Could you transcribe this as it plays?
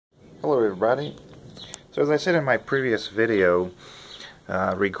Hello everybody. So as I said in my previous video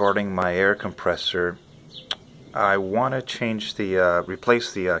regarding my air compressor, I want to change the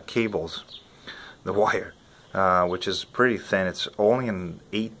replace the cables, the wire, which is pretty thin. It's only an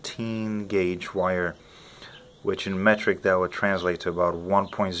 18 gauge wire, which in metric that would translate to about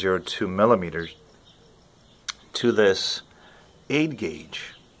 1.02 millimeters, to this 8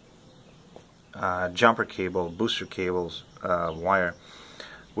 gauge jumper cable, booster cables wire,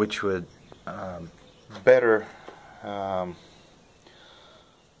 which would better, I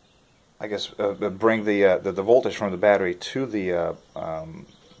guess, bring the voltage from the battery to the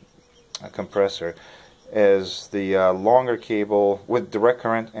compressor. As the longer cable with direct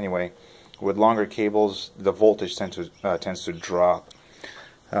current, anyway, with longer cables, the voltage tends to drop.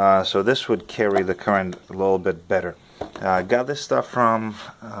 So this would carry the current a little bit better. Got this stuff from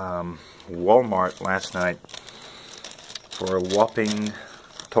Walmart last night for a whopping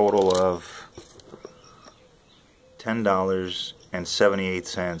total of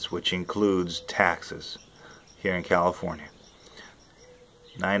 $10.78, which includes taxes here in California.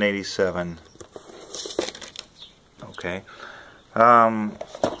 $9.87. Okay.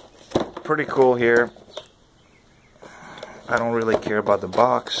 Pretty cool here. I don't really care about the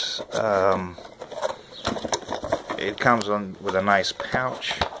box. It comes with a nice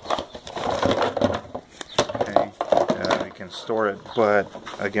pouch. Okay. You can store it, but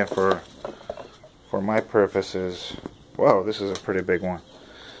again, for my purposes, whoa, this is a pretty big one.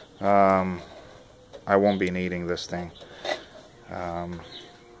 I won't be needing this thing.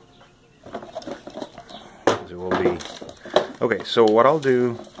 It will be okay. So what I'll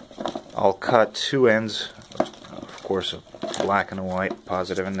do, I'll cut two ends, of course, of black and white,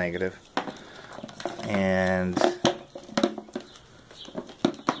 positive and negative, and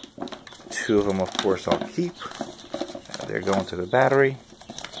two of them, of course, I'll keep. They're going to the battery.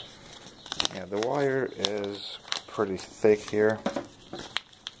 Yeah, the wire is pretty thick here.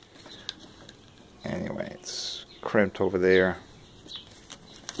 Anyway, it's crimped over there.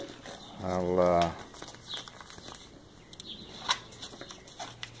 I'll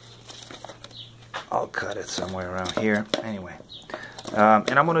cut it somewhere around here. Anyway,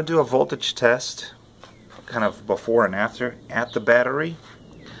 and I'm going to do a voltage test, kind of before and after, at the battery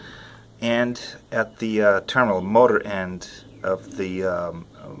and at the terminal motor end of the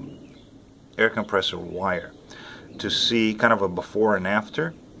air compressor wire, to see kind of a before and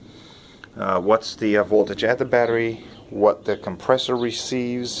after. What's the voltage at the battery, what the compressor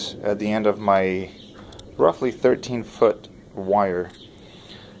receives at the end of my roughly 13-foot wire,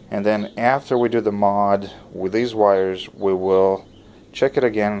 and then after we do the mod with these wires, we will check it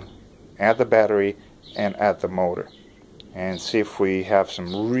again at the battery and at the motor and see if we have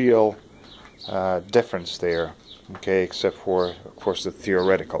some real difference there, okay, except for, of course, the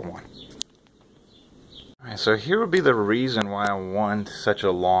theoretical one. Alright, so here would be the reason why I want such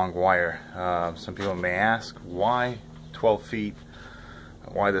a long wire. Some people may ask, why 12 feet?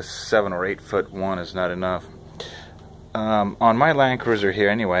 Why the 7 or 8 foot one is not enough? On my Land Cruiser here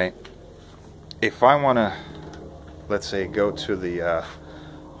anyway, if I want to, let's say, go to the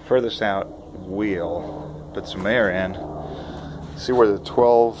furthest out wheel, put some air in, see where the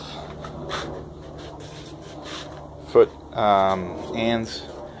 12 foot ends.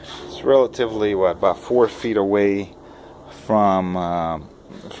 It's relatively, what, about 4 feet away from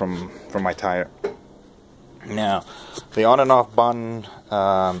my tire. Now, the on and off button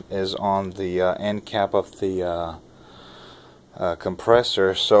is on the end cap of the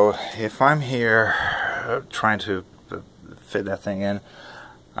compressor. So if I'm here trying to fit that thing in,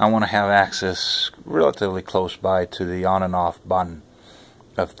 I want to have access relatively close by to the on and off button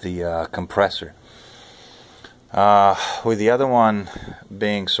of the compressor. With the other one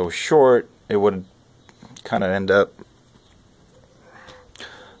being so short, it would kind of end up,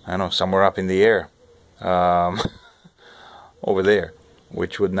 I don't know, somewhere up in the air, over there,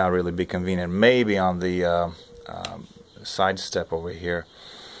 which would not really be convenient. Maybe on the side step over here.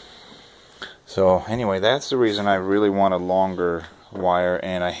 So anyway, that's the reason I really want a longer wire,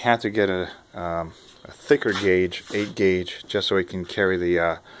 and I had to get a thicker gauge, 8 gauge, just so it can carry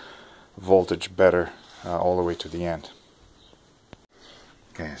the voltage better all the way to the end.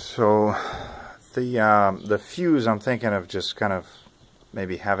 Okay, so the fuse, I'm thinking of just kind of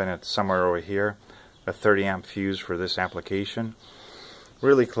maybe having it somewhere over here, a 30 amp fuse for this application,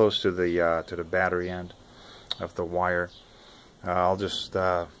 really close to the battery end of the wire. I'll just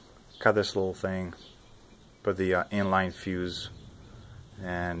cut this little thing, put the inline fuse,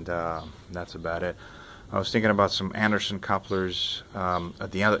 and that's about it. I was thinking about some Anderson couplers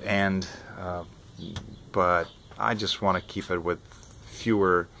at the other end, but I just want to keep it with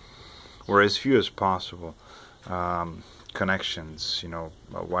fewer or as few as possible connections, you know,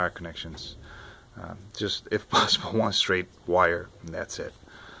 wire connections. Just, if possible, one straight wire, and that's it.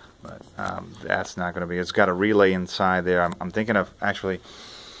 But that's not going to be. It's got a relay inside there. I'm thinking of actually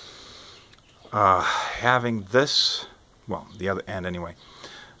having this, well, the other end anyway,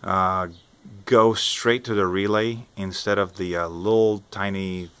 go straight to the relay instead of the little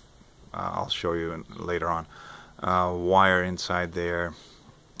tiny, I'll show you later on, wire inside there.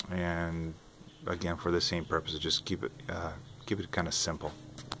 And again, for the same purpose, just keep it kind of simple.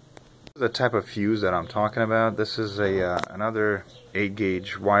 The type of fuse that I'm talking about, this is a another 8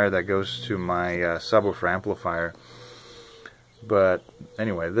 gauge wire that goes to my subwoofer amplifier. But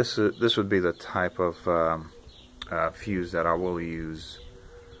anyway, this would be the type of fuse that I will use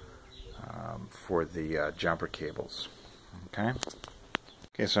for the jumper cables. Okay.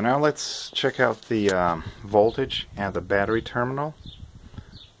 Okay, so now let's check out the voltage at the battery terminal.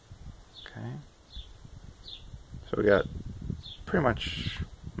 Okay. So we got pretty much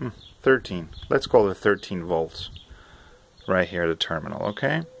 13. Let's call it 13 volts right here at the terminal.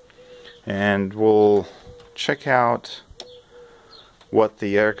 Okay. And we'll check out what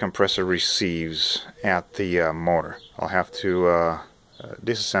the air compressor receives at the motor. I'll have to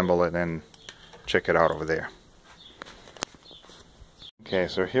disassemble it and check it out over there. Okay,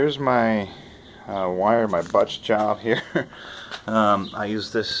 so here's my wire, my butch job here. I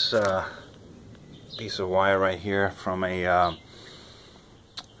use this piece of wire right here from a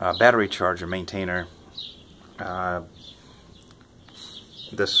battery charger maintainer.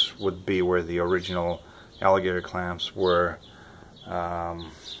 This would be where the original alligator clamps were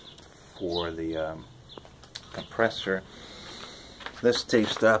for the compressor. This tape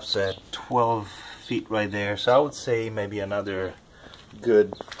stops at 12 feet right there, so I would say maybe another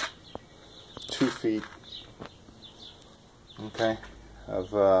good 2 feet, okay,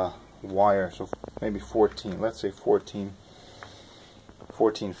 of wire, so maybe 14, let's say 14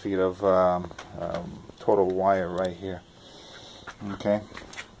 feet of total wire right here. Okay,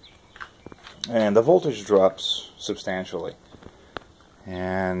 and the voltage drops substantially,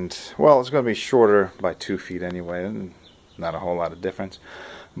 and well, it's going to be shorter by 2 feet anyway, and not a whole lot of difference,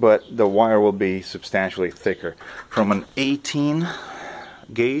 but the wire will be substantially thicker, from an 18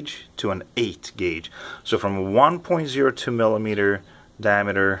 gauge to an 8 gauge. So from a 1.02 millimeter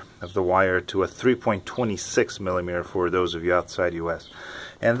diameter of the wire to a 3.26 millimeter for those of you outside US.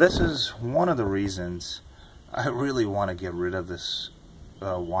 And this is one of the reasons I really want to get rid of this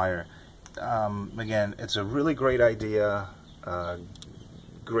wire. Again, it's a really great idea,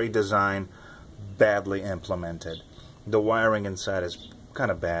 great design, badly implemented. The wiring inside is kind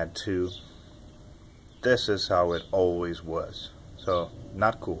of bad too. This is how it always was, so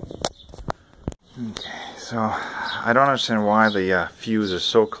not cool. Okay, so I don't understand why the fuse is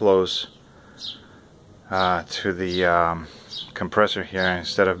so close to the compressor here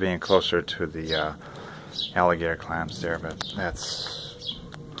instead of being closer to the alligator clamps there, but that's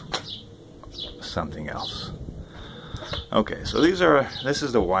something else. Okay, so this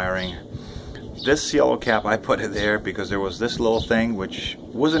is the wiring. This yellow cap, I put it there because there was this little thing which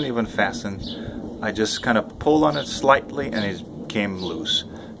wasn't even fastened. I just kind of pulled on it slightly and it came loose.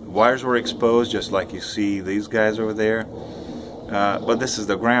 The wires were exposed just like you see these guys over there. But this is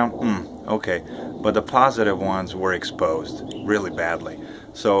the ground. Okay, but the positive ones were exposed really badly.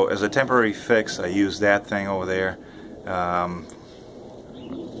 So as a temporary fix, I used that thing over there.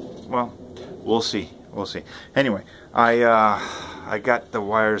 Well, we'll see. We'll see. Anyway, I got the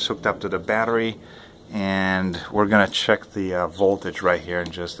wires hooked up to the battery, and we're gonna check the voltage right here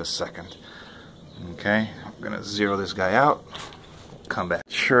in just a second. Okay, I'm gonna zero this guy out. Come back.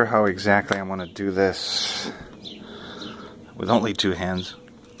 Sure how exactly I'm gonna do this with only 2 hands.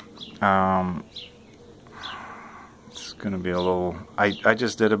 It's gonna be a little. I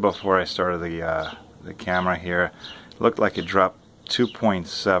just did it before I started the camera here. It looked like it dropped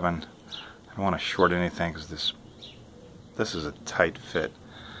 2.7. I don't want to short anything because this is a tight fit.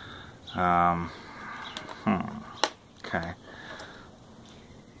 Okay.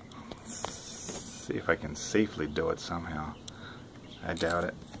 Let's see if I can safely do it somehow. I doubt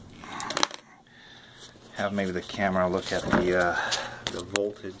it. Have maybe the camera look at the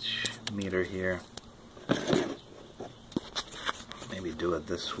voltage meter here. Maybe do it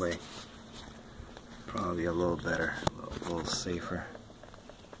this way. Probably a little better, a little safer.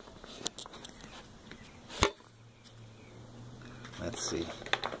 Let's see.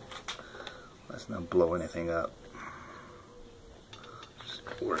 Let's not blow anything up.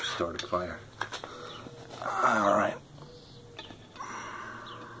 Or start a fire. Alright.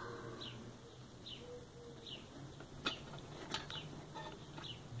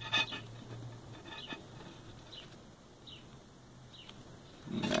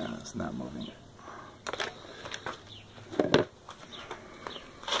 It's not moving.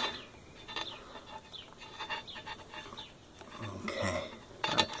 Okay,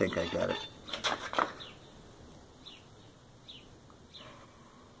 I think I got it.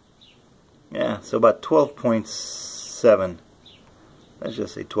 Yeah, so about 12.7. Let's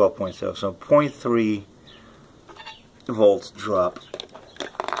just say 12.7. So 0.3 volts drop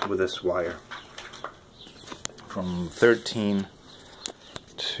with this wire from 13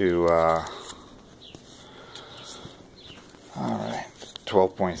 to alright,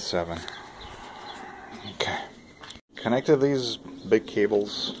 12.7. Okay, connected these big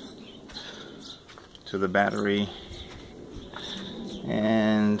cables to the battery,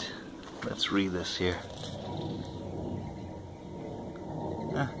 and let's read this here.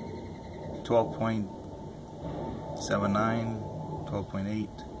 12.79, 12.8.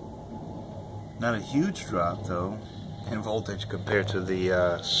 Not a huge drop though in voltage compared to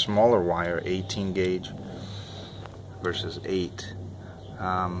the smaller wire, 18 gauge versus 8.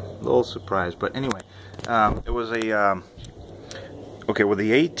 A little surprised, but anyway, it was a okay, with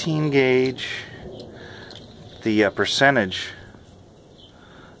the 18 gauge, the percentage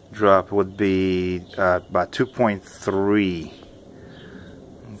drop would be about 2.3.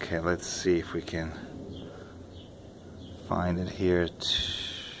 Okay, let's see if we can find it here.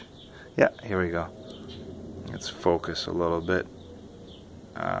 Yeah, here we go. Let's focus a little bit.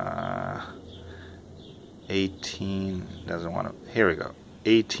 18 doesn't want to. Here we go.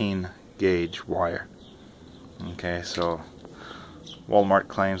 18 gauge wire. Okay, so Walmart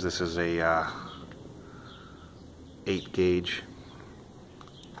claims this is a 8 gauge.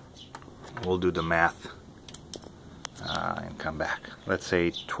 We'll do the math and come back. Let's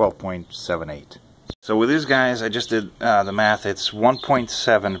say 12.78. So with these guys, I just did the math. It's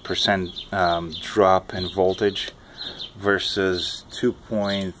 1.7% drop in voltage versus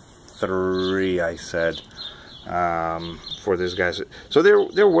 2.3, I said, for these guys. So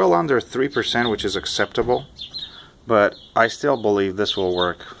they're well under 3%, which is acceptable. But I still believe this will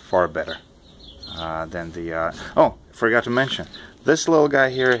work far better than the. Oh, forgot to mention, this little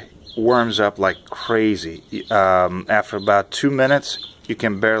guy here warms up like crazy. After about 2 minutes, you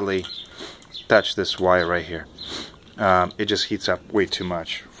can barely touch this wire right here. It just heats up way too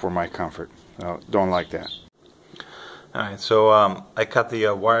much for my comfort. Don't like that. Alright, so I cut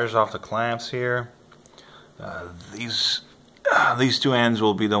the wires off the clamps here. These two ends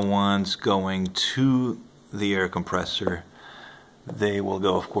will be the ones going to the air compressor. They will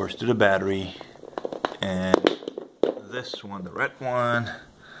go, of course, to the battery, and this one, the red one,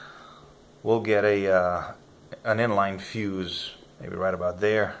 will get an inline fuse, maybe right about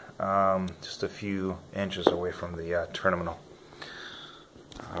there, just a few inches away from the terminal.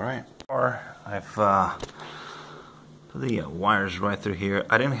 Alright, I've put the wires right through here.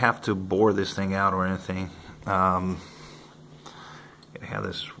 I didn't have to bore this thing out or anything. It had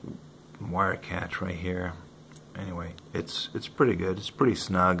this wire catch right here. Anyway, it's pretty good. It's pretty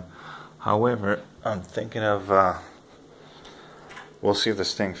snug. However, I'm thinking of we'll see if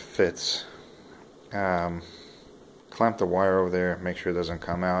this thing fits. Clamp the wire over there, make sure it doesn't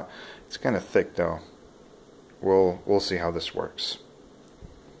come out. It's kind of thick though. We'll see how this works.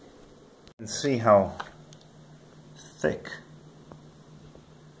 And see how thick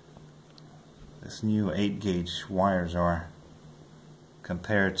this new 8 gauge wires are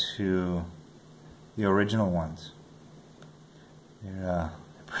compared to the original ones. They're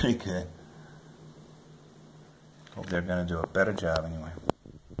pretty good. Hope they're going to do a better job anyway.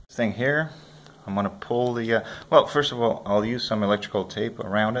 This thing here, I'm going to pull the, well, first of all, I'll use some electrical tape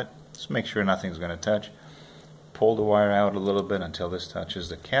around it. Just make sure nothing's going to touch. Pull the wire out a little bit until this touches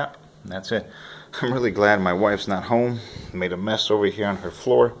the cap, and that's it. I'm really glad my wife's not home. Made a mess over here on her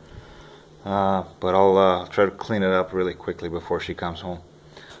floor. But I'll try to clean it up really quickly before she comes home.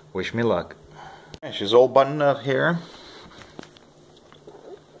 Wish me luck. She's all buttoned up here.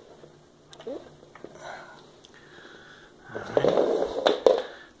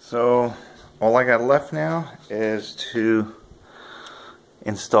 So all I got left now is to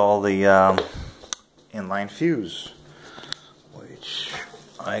install the inline fuse, which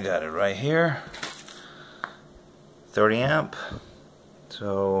I got it right here. 30 amp.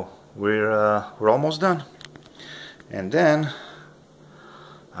 So we're almost done. And then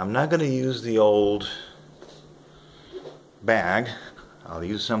I'm not going to use the old bag. I'll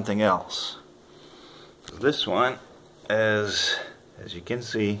use something else. This one is, as you can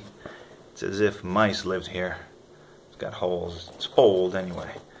see, it's as if mice lived here. It's got holes. It's old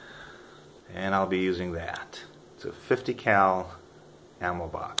anyway. And I'll be using that. It's a 50 cal ammo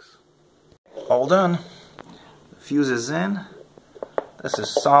box. All done. The fuse is in. This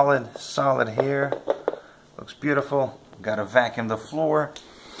is solid here. Looks beautiful. Got to vacuum the floor.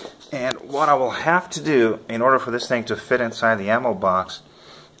 And what I will have to do in order for this thing to fit inside the ammo box,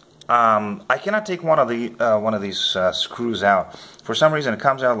 I cannot take one of these screws out. For some reason, it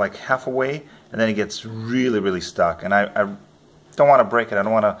comes out like half away, and then it gets really stuck. And I don't want to break it. I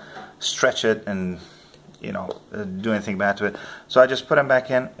don't want to stretch it and, you know, do anything bad to it. So I just put them back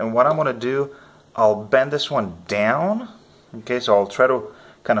in. And what I'm going to do, I'll bend this one down. Okay, so I'll try to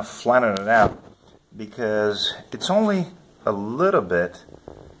kind of flatten it out, because it's only a little bit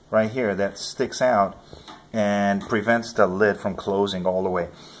right here that sticks out and prevents the lid from closing all the way.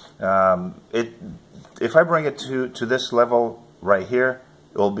 If I bring it to this level right here,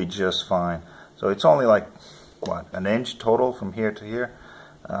 it will be just fine. So it's only like, what, an inch total from here to here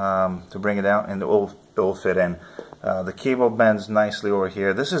to bring it out, and it will fit in. The cable bends nicely over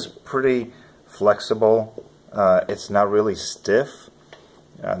here. This is pretty flexible. It's not really stiff.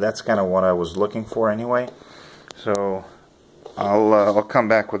 That's kind of what I was looking for anyway. So I'll come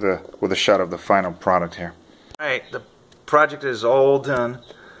back with a shot of the final product here. Alright, the project is all done.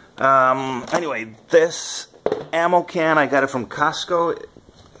 Anyway, this ammo can, I got it from Costco.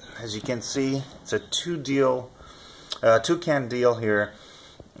 As you can see, it's a two-can deal here.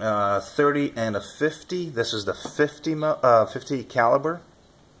 30 and a 50. This is the 50 caliber.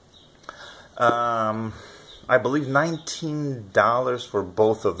 I believe $19 for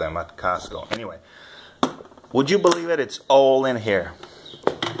both of them at Costco. Anyway, would you believe it? It's all in here.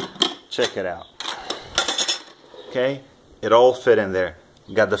 Check it out. Okay, it all fit in there.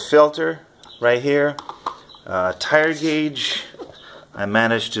 Got the filter right here. Tire gauge. I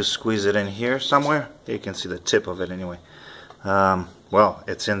managed to squeeze it in here somewhere. You can see the tip of it anyway. Well,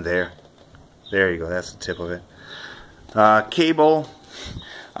 it's in there. There you go. That's the tip of it. Cable.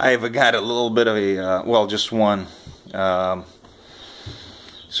 I've got a little bit of a, well, just one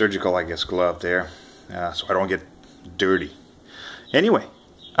surgical, I guess, glove there, so I don't get dirty. Anyway,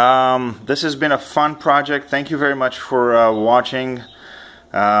 this has been a fun project. Thank you very much for watching.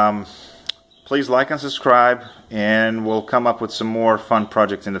 Please like and subscribe, and we'll come up with some more fun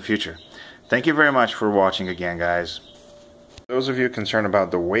projects in the future. Thank you very much for watching again, guys. Those of you concerned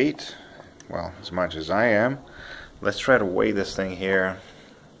about the weight, well, as much as I am, let's try to weigh this thing here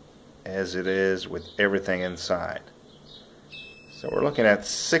as it is with everything inside. So we're looking at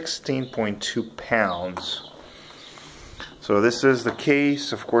 16.2 pounds. So this is the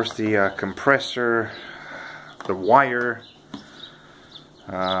case, of course, the compressor, the wire,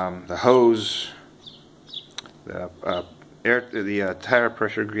 the hose, the tire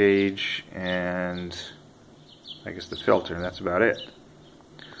pressure gauge, and I guess the filter, and that's about it.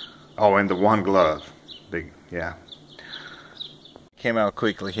 Oh, and the one glove. Big, yeah. Came out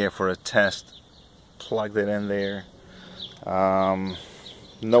quickly here for a test. Plugged it in there. No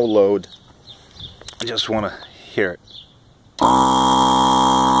load. I just want to hear it.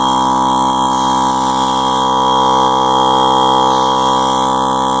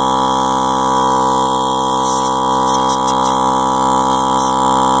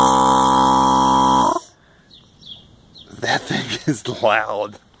 That thing is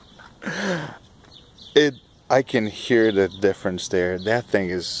loud. I can hear the difference there. That thing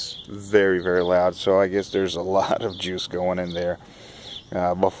is very loud, so I guess there's a lot of juice going in there.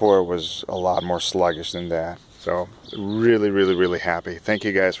 Before it was a lot more sluggish than that. So really happy. Thank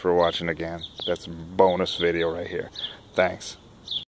you guys for watching again. That's a bonus video right here. Thanks.